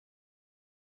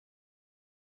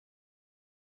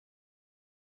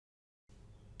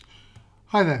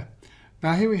Hi there.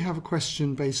 Now here we have a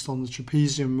question based on the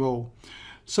trapezium rule.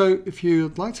 So if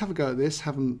you'd like to have a go at this,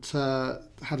 haven't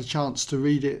had a chance to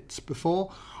read it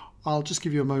before, I'll just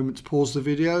give you a moment to pause the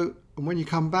video, and when you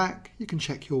come back you can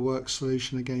check your work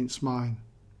solution against mine.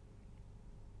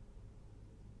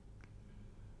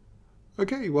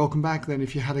 Okay, welcome back then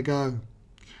if you had a go.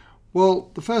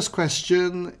 Well, the first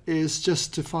question is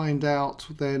just to find out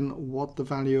then what the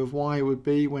value of y would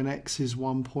be when x is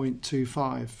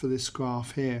 1.25 for this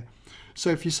graph here.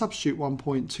 So if you substitute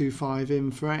 1.25 in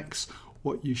for x,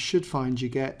 what you should find you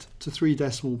get to 3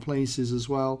 decimal places as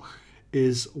well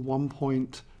is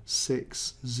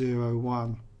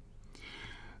 1.601.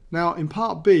 Now in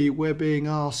part B we're being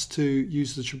asked to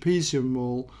use the trapezium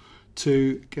rule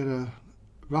to get a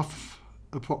rough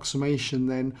approximation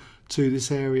then to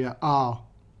this area R.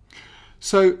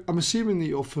 So I'm assuming that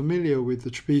you're familiar with the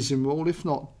trapezium rule. If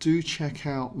not, do check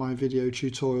out my video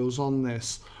tutorials on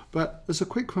this. But as a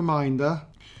quick reminder,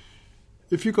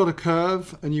 if you've got a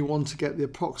curve and you want to get the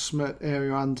approximate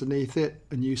area underneath it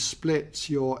and you split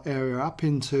your area up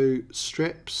into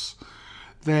strips,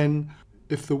 then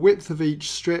if the width of each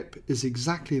strip is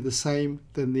exactly the same,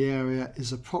 then the area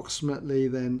is approximately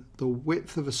then the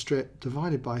width of a strip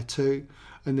divided by 2,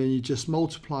 and then you just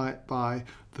multiply it by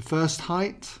the first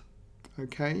height,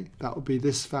 okay, that would be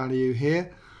this value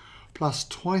here, plus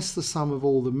twice the sum of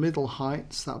all the middle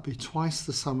heights, that would be twice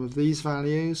the sum of these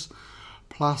values,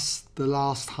 plus the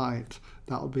last height,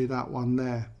 that would be that one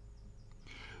there.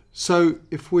 So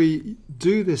if we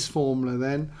do this formula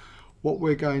then, what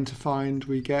we're going to find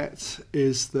we get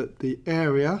is that the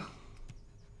area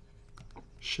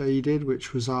shaded,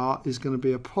 which was R, is going to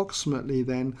be approximately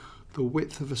then the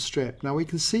width of a strip. Now we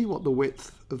can see what the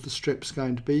width of the strip is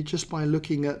going to be just by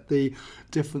looking at the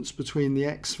difference between the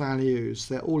x values.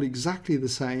 They're all exactly the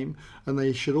same and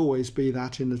they should always be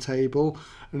that in the table,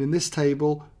 and in this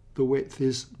table the width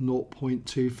is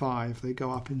 0.25. They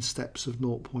go up in steps of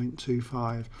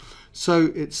 0.25.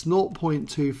 So it's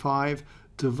 0.25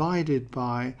 divided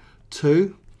by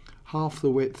 2, half the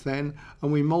width then,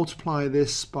 and we multiply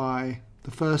this by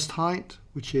the first height,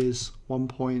 which is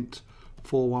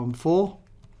 1.414,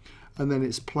 and then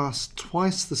it's plus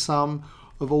twice the sum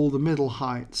of all the middle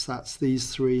heights, that's these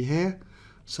three here,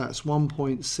 so that's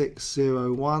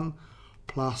 1.601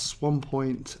 plus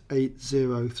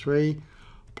 1.803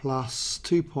 plus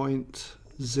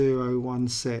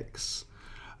 2.016.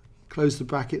 Close the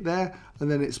bracket there, and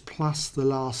then it's plus the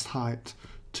last height,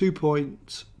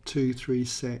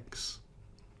 2.236.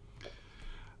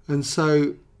 And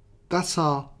so that's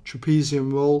our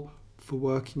trapezium rule for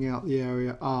working out the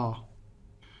area R.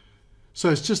 So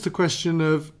it's just a question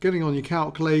of getting on your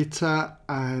calculator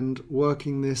and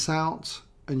working this out,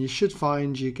 and you should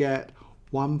find you get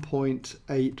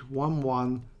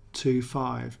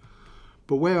 1.81125.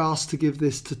 But we're asked to give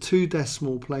this to 2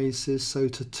 decimal places, so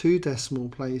to 2 decimal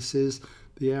places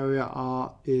the area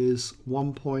R is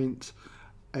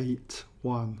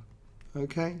 1.81.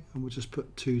 Okay, and we'll just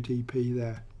put 2 dp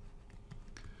there.